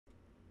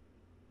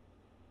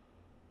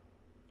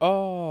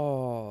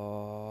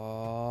Alrighty,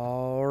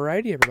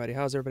 everybody.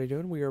 How's everybody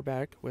doing? We are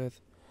back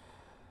with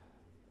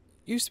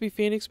used to be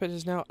Phoenix, but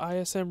is now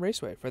ISM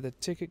Raceway for the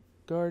Ticket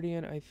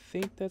Guardian. I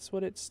think that's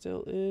what it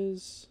still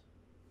is.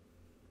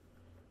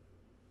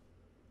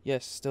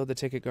 Yes, still the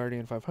Ticket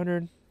Guardian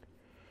 500.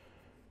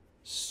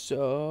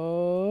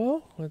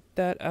 So, with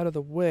that out of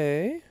the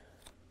way,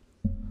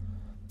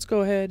 let's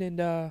go ahead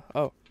and,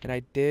 oh, and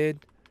I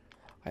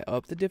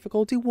upped the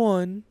difficulty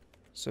 1,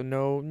 so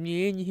no,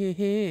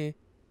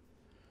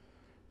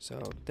 so,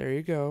 there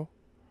you go.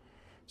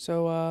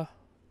 So,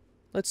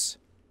 let's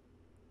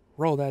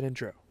roll that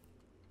intro.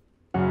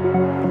 There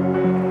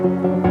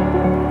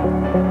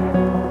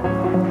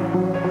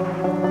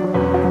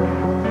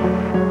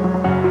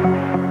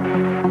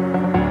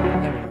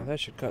we go, that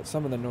should cut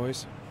some of the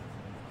noise.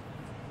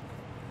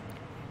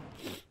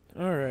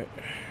 Alright.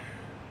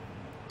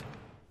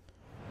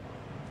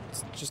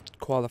 Let's just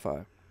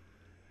qualify.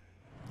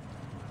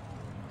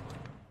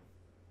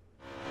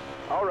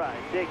 Alright,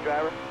 dig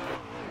driver.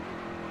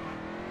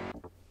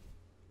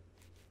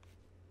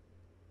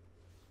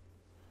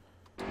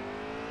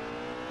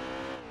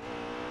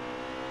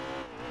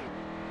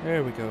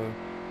 There we go.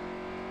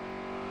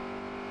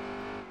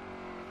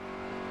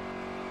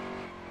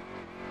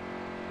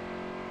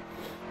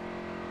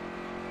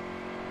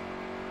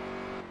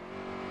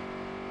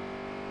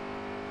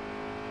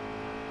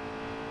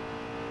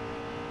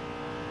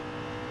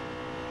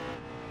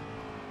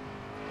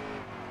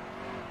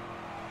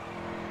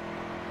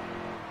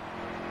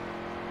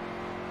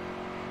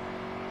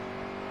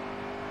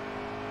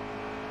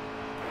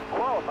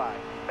 Qualify.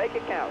 Make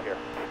it count here.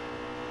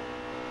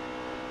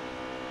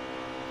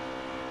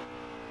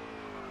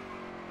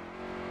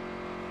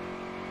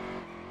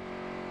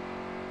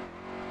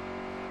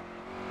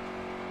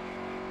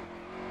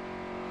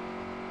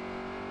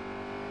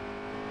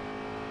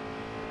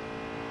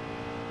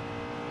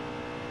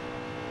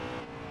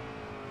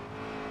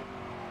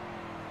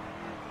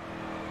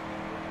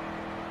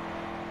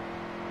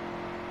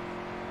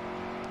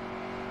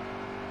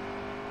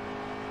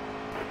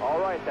 All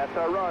right, that's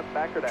our run.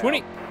 Back her down.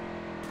 20.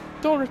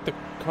 Don't hurt the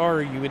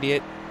car, you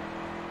idiot.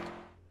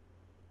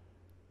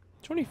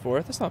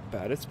 24th, that's not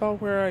bad. It's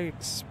about where I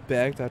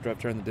expect after I've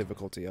turned the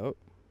difficulty up.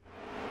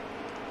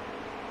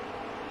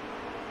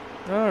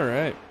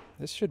 Alright,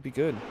 this should be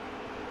good.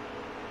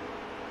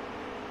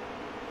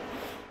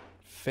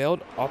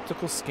 Failed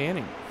optical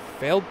scanning.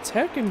 Failed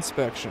tech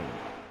inspection.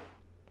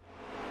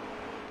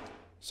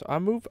 So I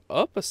move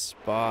up a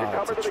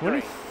spot to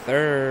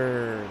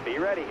 23rd. Be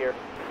ready here.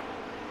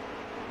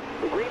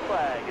 The green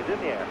flag is in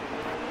the air.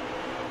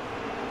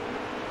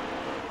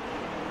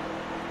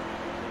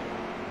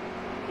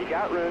 You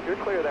got room, you're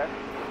clear there.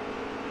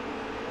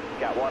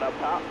 Got one up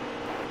top.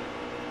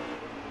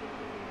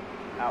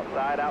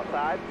 Outside,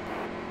 outside.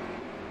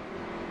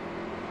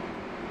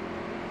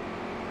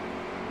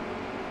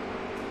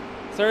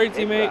 Sorry,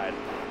 teammate. Inside.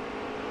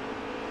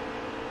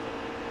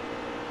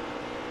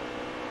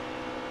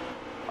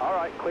 All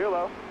right, clear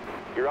low.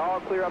 You're all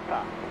clear up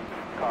top.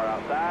 Car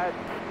outside.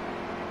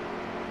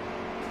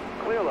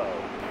 Clear low.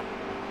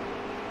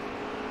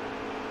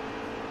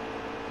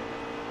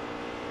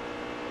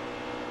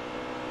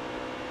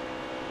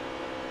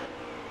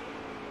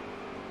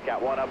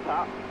 Got one up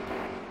top.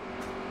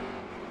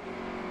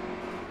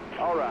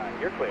 All right,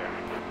 you're clear.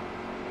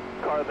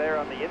 Car there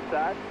on the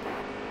inside.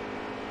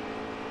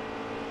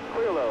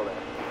 Clear low there.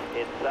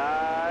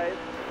 Inside.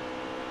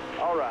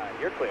 All right,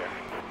 you're clear.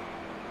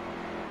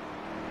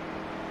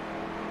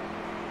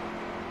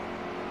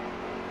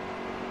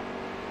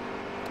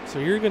 So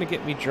you're going to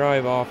get me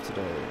drive off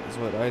today, is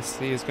what I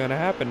see is going to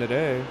happen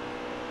today.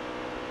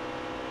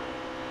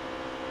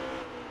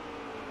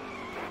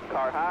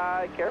 Car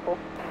high, careful.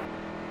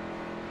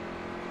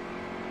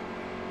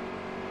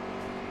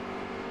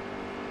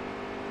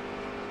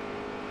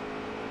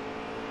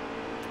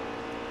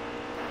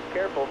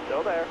 Careful,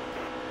 still there.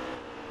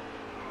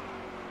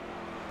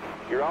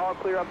 You're all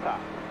clear up top.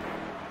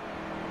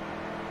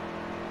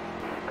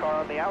 Car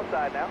on the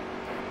outside now.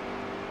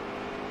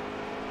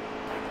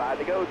 5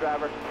 to go,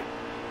 driver.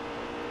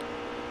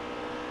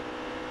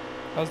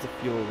 How's the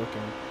fuel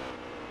looking?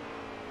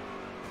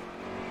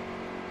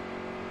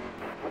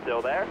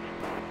 Still there.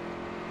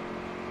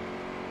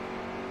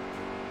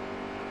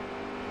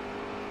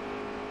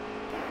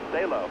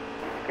 Stay low.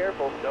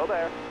 Careful, still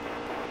there.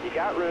 You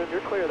got room,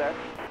 you're clear there.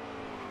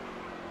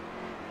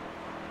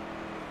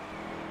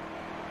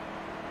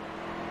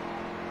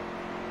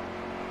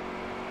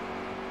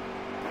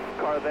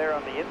 Car there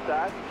on the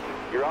inside.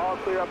 You're all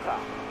clear up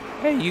top.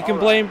 Hey, you can All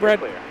blame right,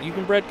 Brett. You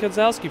can Brett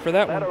Kozlowski for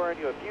that one. That'll earn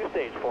you a few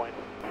stage points.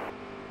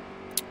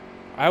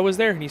 I was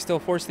there, and he still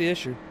forced the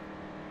issue.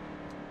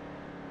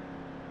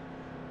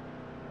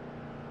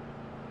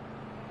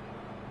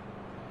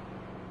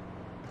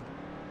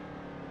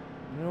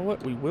 You know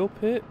what? We will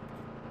pit,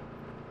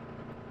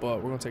 but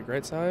we're gonna take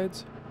right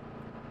sides.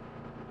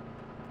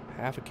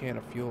 Half a can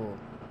of fuel.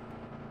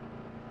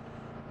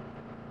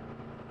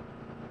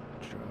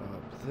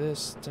 Drop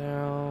this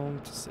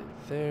down to say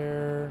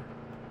there.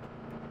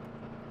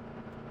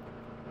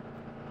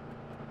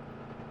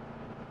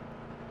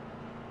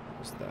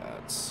 What's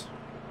that?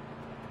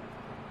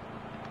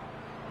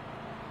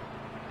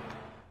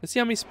 Let's see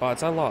how many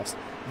spots I lost.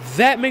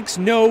 That makes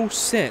no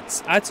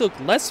sense. I took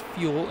less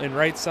fuel in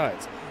right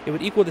sides. It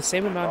would equal the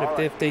same amount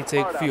if they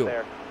take fuel.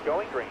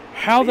 Going green.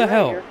 How the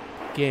hell? Here.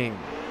 Game.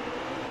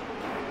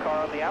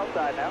 Car on the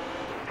outside now.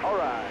 All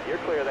right, you're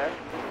clear there.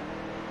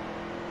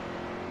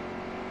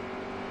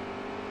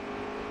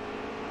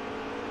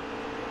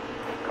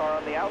 Car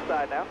on the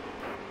outside now.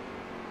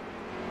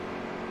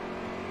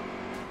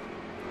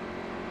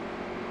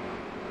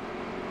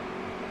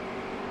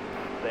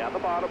 Stay on the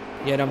bottom.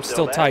 Yet I'm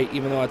still tight,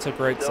 even though I took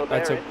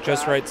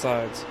just right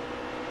sides.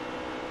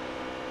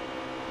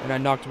 And I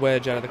knocked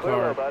Wedge out of the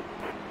car. Bud.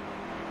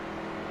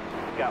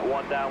 Got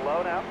one down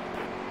low now.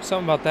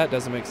 Something about that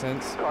doesn't make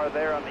sense. Car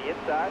there on the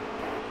inside.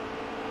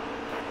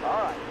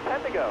 All right,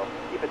 10 to go.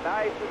 Keep it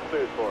nice and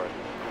smooth for us.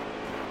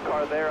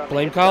 Car there on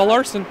Blame the Kyle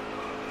Larson.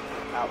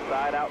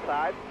 Outside,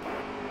 outside.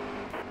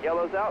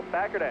 Yellow's out,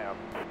 back her down.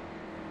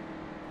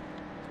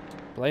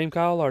 Blame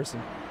Kyle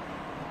Larson.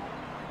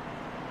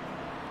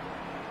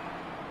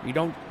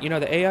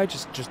 The AI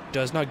just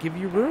does not give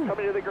you room.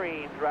 Coming to the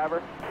green,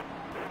 driver.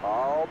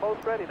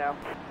 Almost ready now.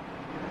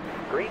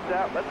 Green's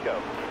out, let's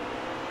go.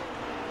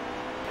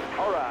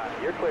 All right,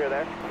 you're clear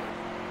there.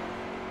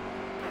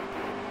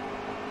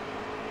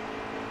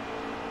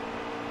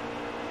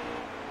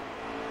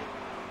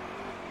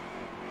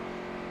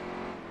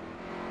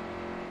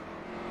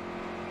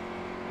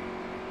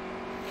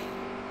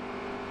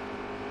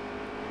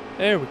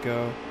 There we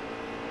go.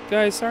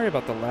 Guys, sorry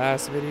about the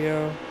last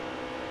video.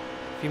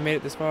 If you made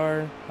it this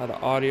far, how the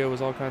audio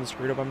was all kind of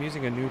screwed up. I'm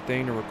using a new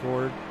thing to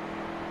record.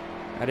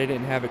 I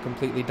didn't have it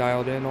completely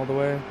dialed in all the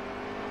way.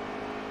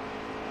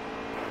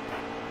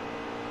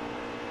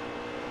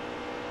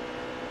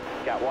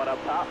 Got one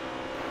up top.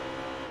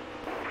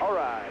 All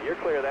right, you're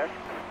clear there.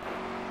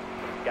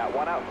 Got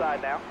one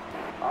outside now.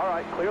 All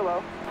right, clear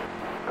low.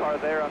 Car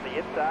there on the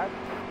inside.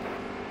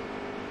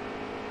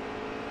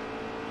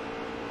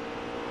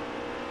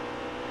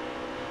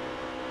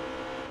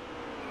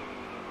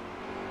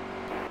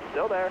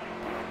 Still there.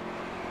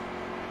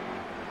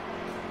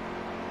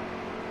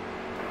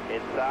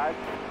 Inside.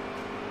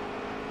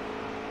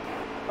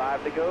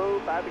 5 to go,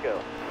 5 to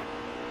go.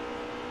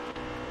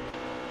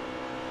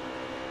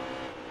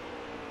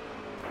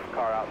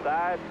 Car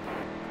outside.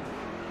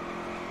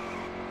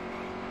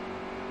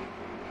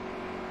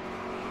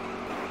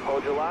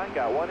 Hold your line,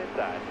 got one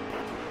inside.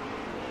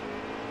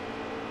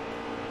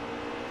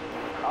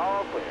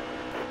 All clear.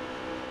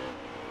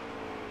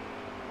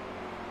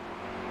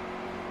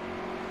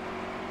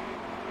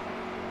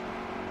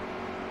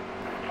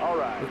 All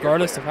right.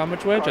 Regardless of how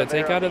much wedge I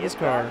take out of this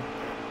car.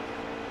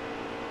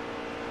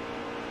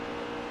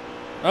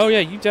 Oh yeah,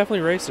 you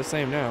definitely race the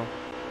same now.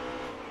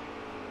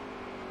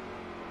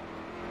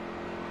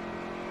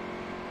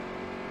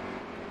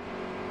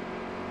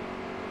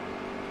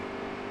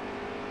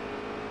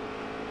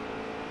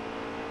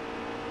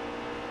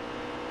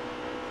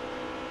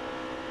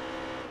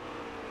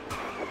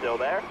 Still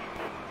there?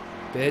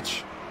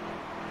 Bitch.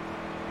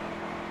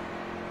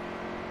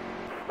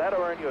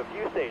 That'll earn you a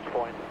few stage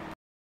points.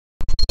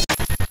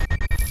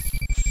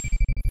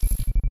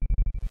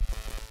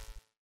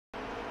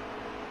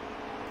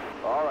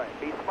 All right,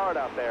 be smart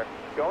out there.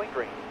 Going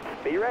green.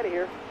 Be ready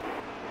here.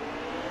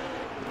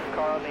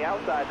 Car on the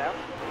outside now.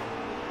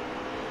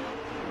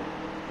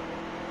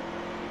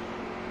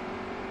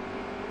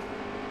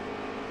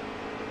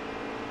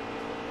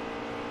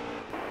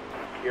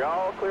 You're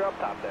all clear up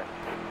top there.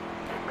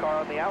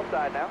 Car on the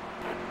outside now.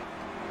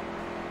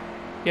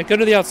 Yeah, go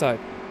to the outside.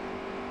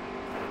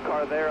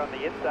 Car there on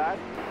the inside.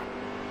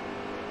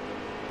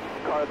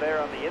 Car there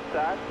on the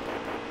inside.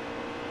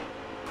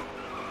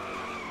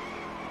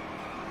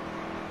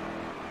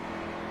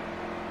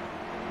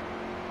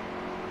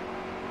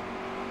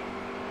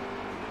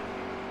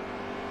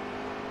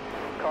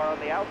 Car on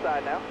the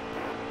outside now.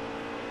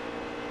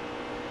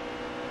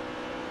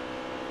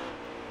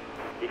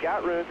 You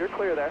got room, you're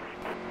clear there.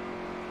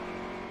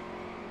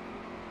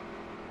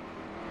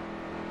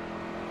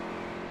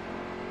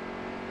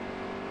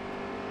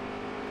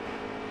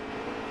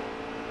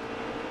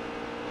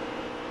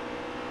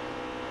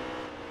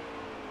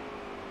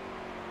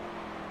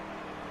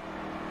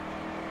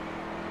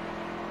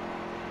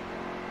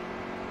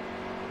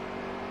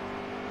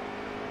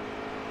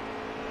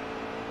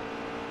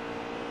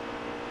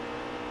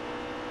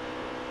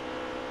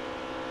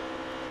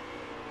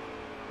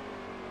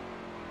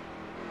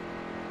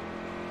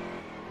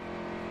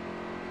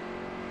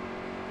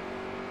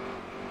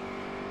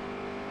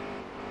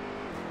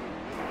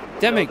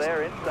 That makes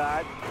there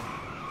inside.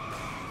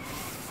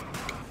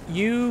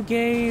 you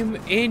game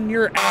in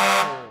your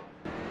ass.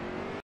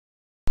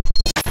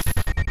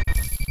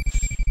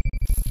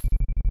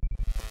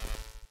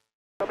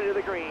 Coming to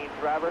the green,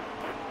 driver.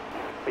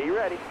 Be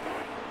ready.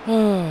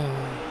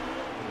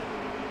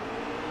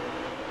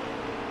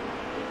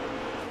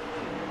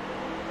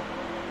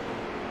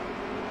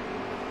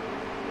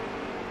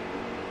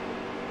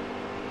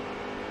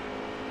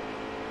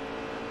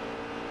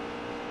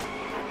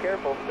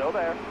 Careful, still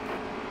there.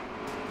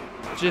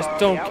 just Car on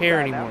don't the care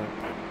outside now. anymore.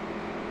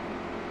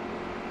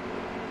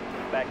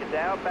 Back it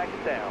down, back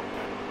it down.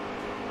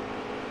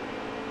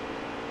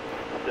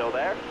 Still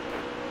there?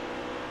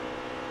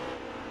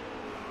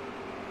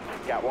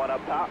 Got one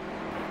up top.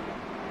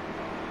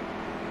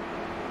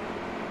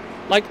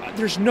 Like,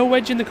 there's no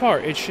wedge in the car.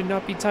 It should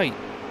not be tight.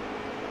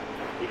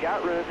 You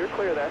got room, you're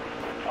clear there.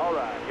 All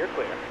right, you're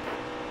clear.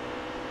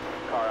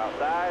 Car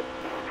outside.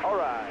 All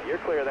right, you're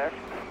clear there.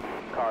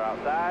 Car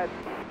outside.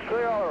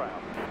 Clear all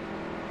around.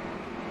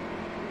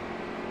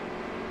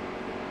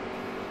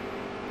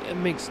 It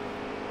makes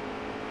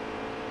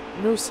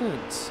no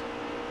sense.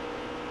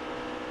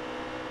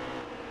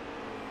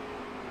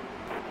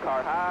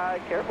 Car high,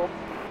 careful.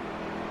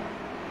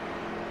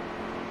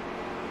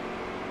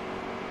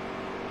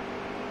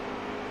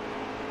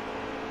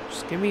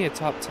 Just give me a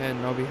top 10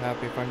 and I'll be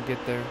happy if I can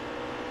get there.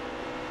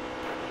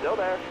 Still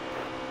there.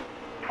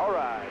 All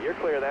right, you're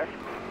clear there.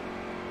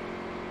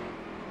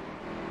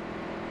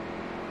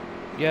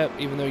 Yep,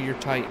 even though you're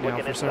tight now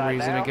Looking for some inside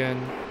reason now.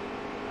 again.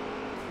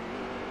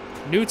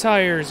 New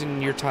tires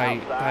and you're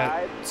tight.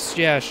 Outside.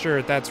 Yeah,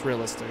 sure, that's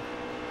realistic.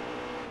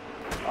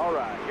 All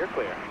right, you're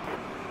clear.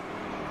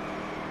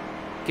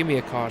 Give me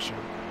a caution.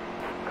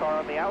 Car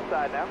on the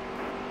outside now.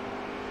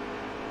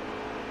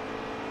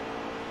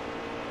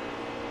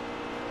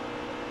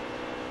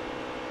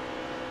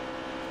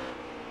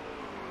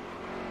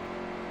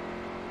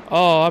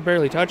 Oh, I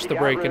barely touched You the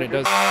got brake and room, it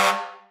you're does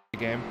the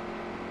game.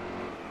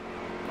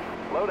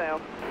 Slow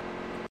down.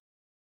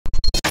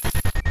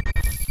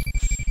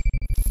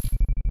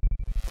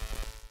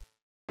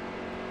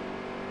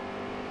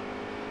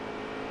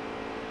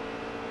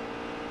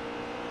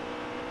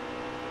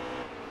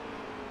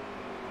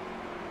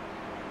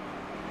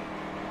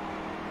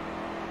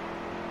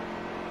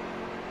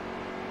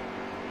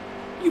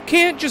 You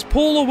can't just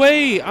pull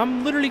away.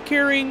 I'm literally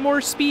carrying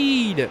more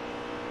speed.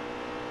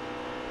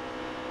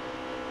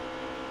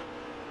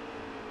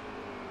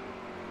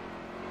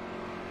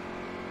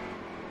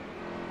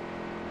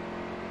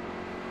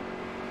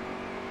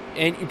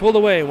 And you pulled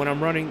away when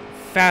I'm running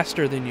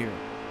faster than you.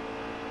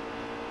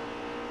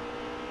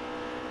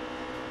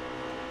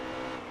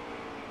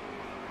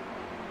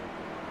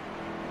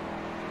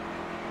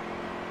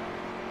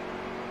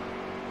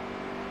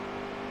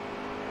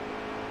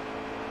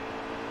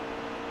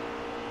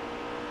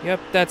 Yep,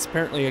 that's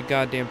apparently a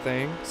goddamn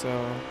thing,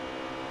 so...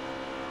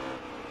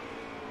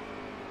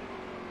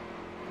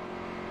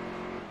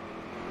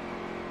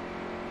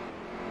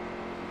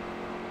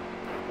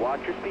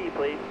 Watch your speed,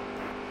 please.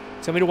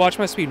 Tell me to watch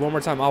my speed one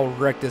more time. I'll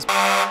wreck this.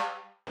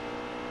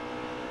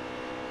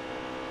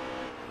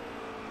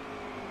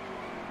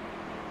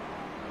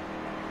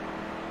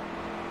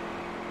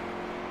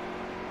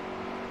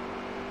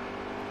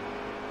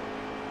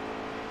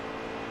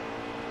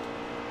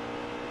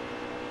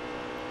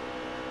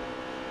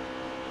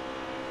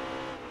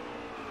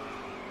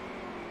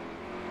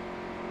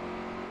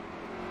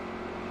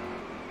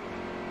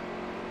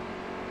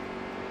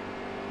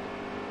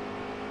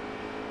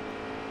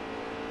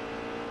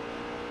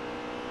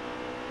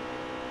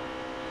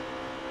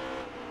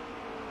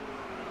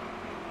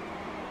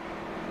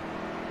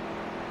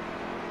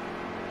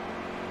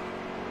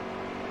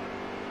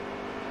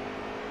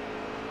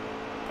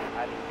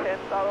 I need 10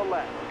 on the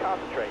left.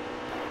 Concentrate.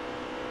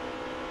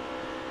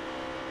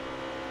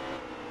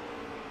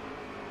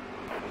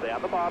 Stay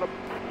on the bottom.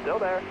 Still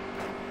there.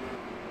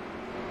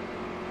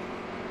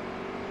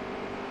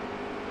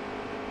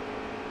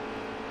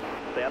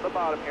 Stay on the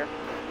bottom here.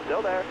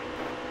 Still there.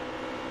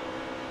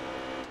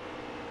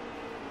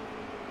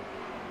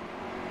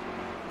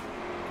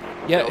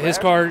 Yeah, Still his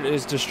there. car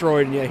is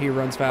destroyed and yet he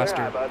runs Clear high,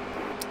 faster. bud.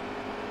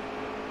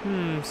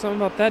 Something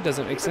about that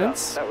doesn't make Keep it up.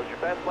 sense. That was your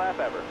best lap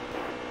ever.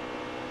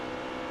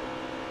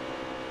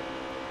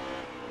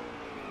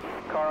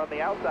 Car on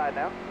the outside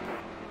now.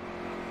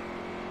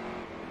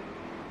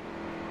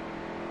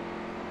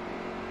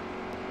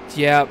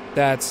 Yeah,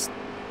 that's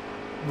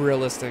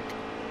realistic.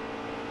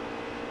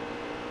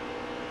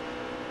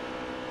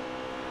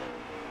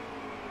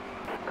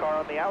 Car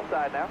on the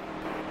outside now.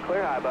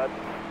 Clear high, bud.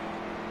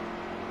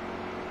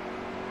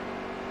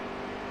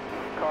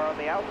 Car on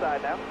the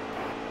outside now.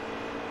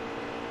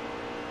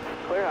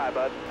 Clear high,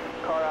 bud.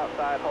 Car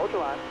outside. Hold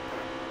your line.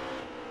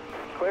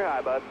 Clear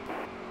high, bud.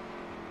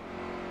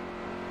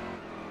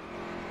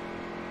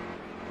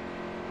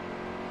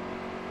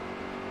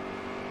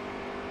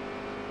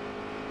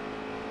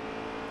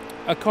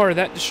 A car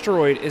that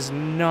destroyed is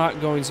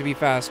not going to be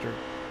faster.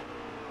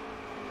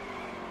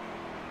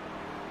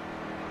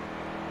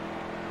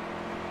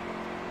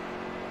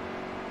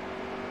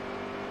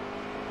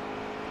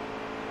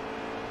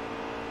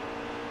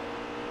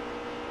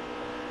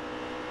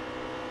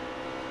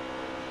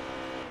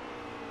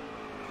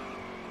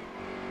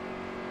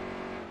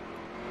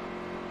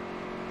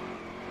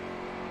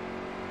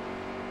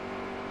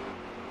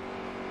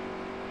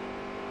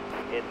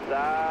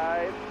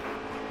 Inside.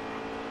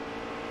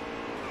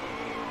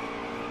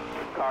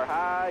 Car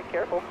high,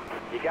 careful.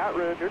 You got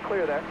room, you're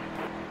clear there.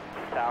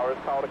 Tower is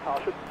called a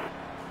caution.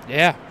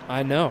 Yeah,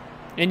 I know.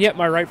 And yet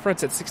my right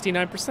front's at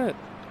 69%.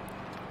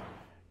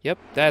 Yep,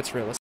 that's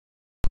realistic.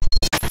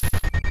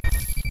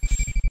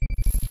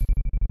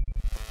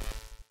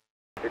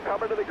 You're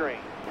coming to the green.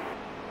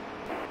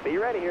 Be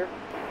ready here.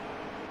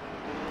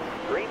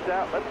 Green's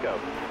out, let's go.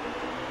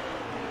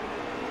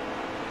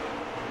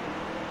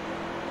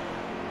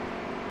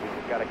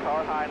 Got a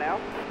car high now.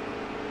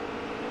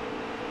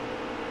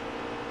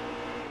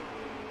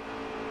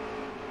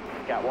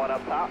 Got one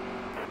up top.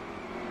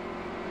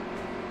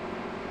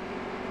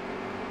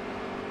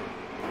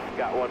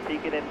 Got one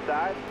peeking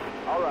inside.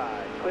 All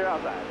right, clear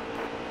outside.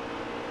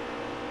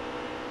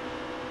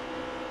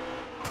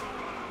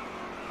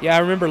 Yeah, I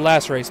remember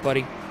last race,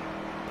 buddy.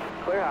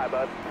 Clear high,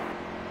 bud.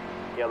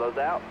 Yellow's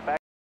out. Back.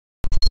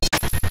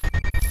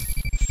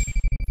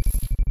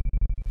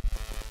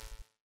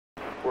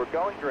 We're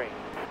going green.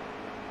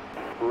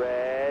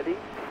 Ready.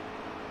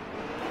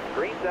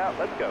 Green's out.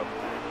 Let's go.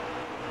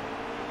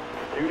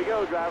 2 to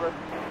go, driver.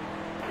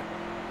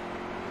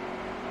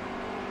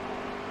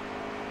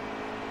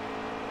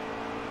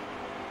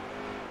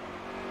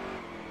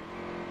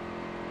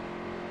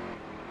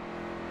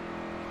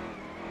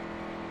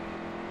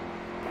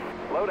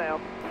 Slow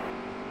down.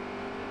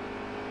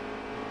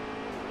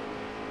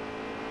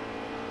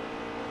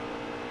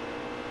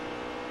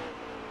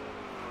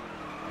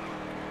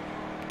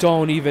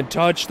 Don't even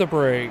touch the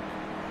brake.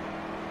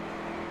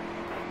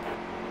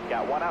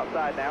 Got one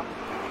outside now.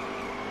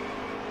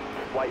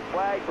 White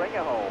flag, bring it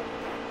home.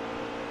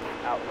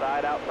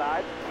 Outside,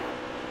 outside.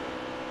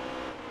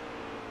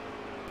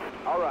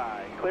 All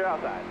right, clear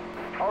outside.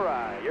 All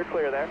right, you're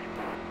clear there.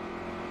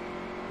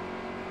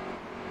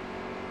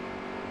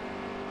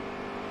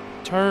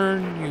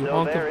 Turn, you Still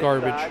hunk there, of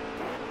garbage. inside.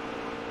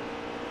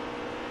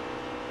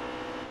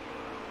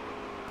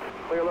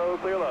 Clear low,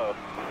 clear low.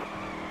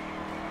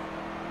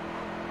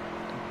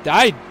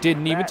 I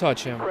didn't even That's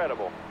touch him.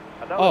 Incredible.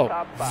 Another Oh,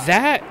 top 5.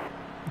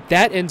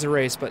 that ends a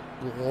race, but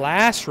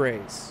last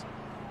race,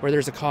 where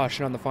there's a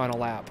caution on the final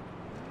lap,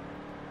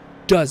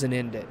 doesn't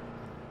end it.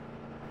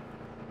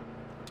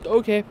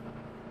 Okay.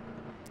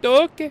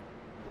 Okay.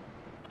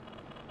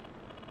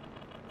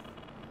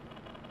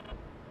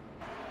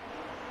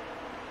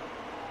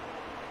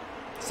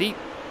 See,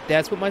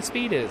 that's what my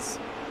speed is.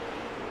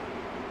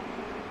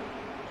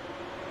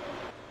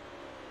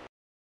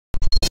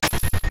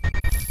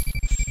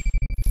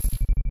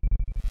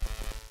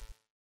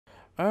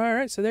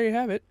 Alright, so there you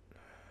have it.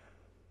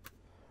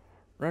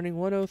 Running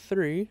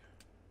 103.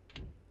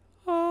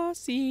 Oh,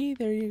 see,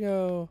 there you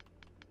go.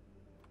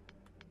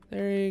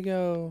 There you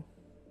go.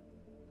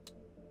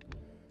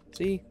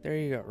 See, there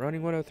you go.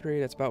 Running 103,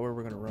 that's about where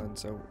we're going to run.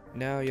 So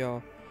now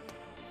y'all,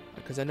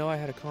 because I know I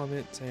had a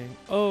comment saying,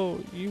 oh,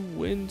 you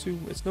win too,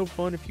 it's no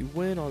fun if you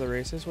win all the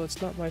races. Well,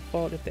 it's not my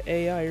fault if the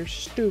AI are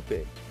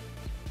stupid.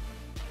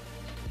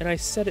 And I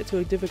set it to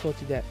a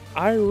difficulty that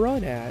I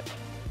run at,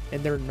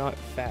 and they're not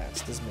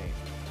fast as me.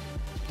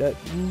 That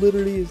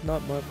literally is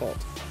not my fault.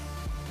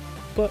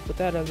 But with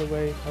that out of the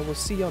way, I will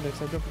see y'all next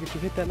time. Don't forget to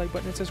hit that like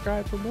button and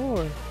subscribe for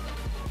more.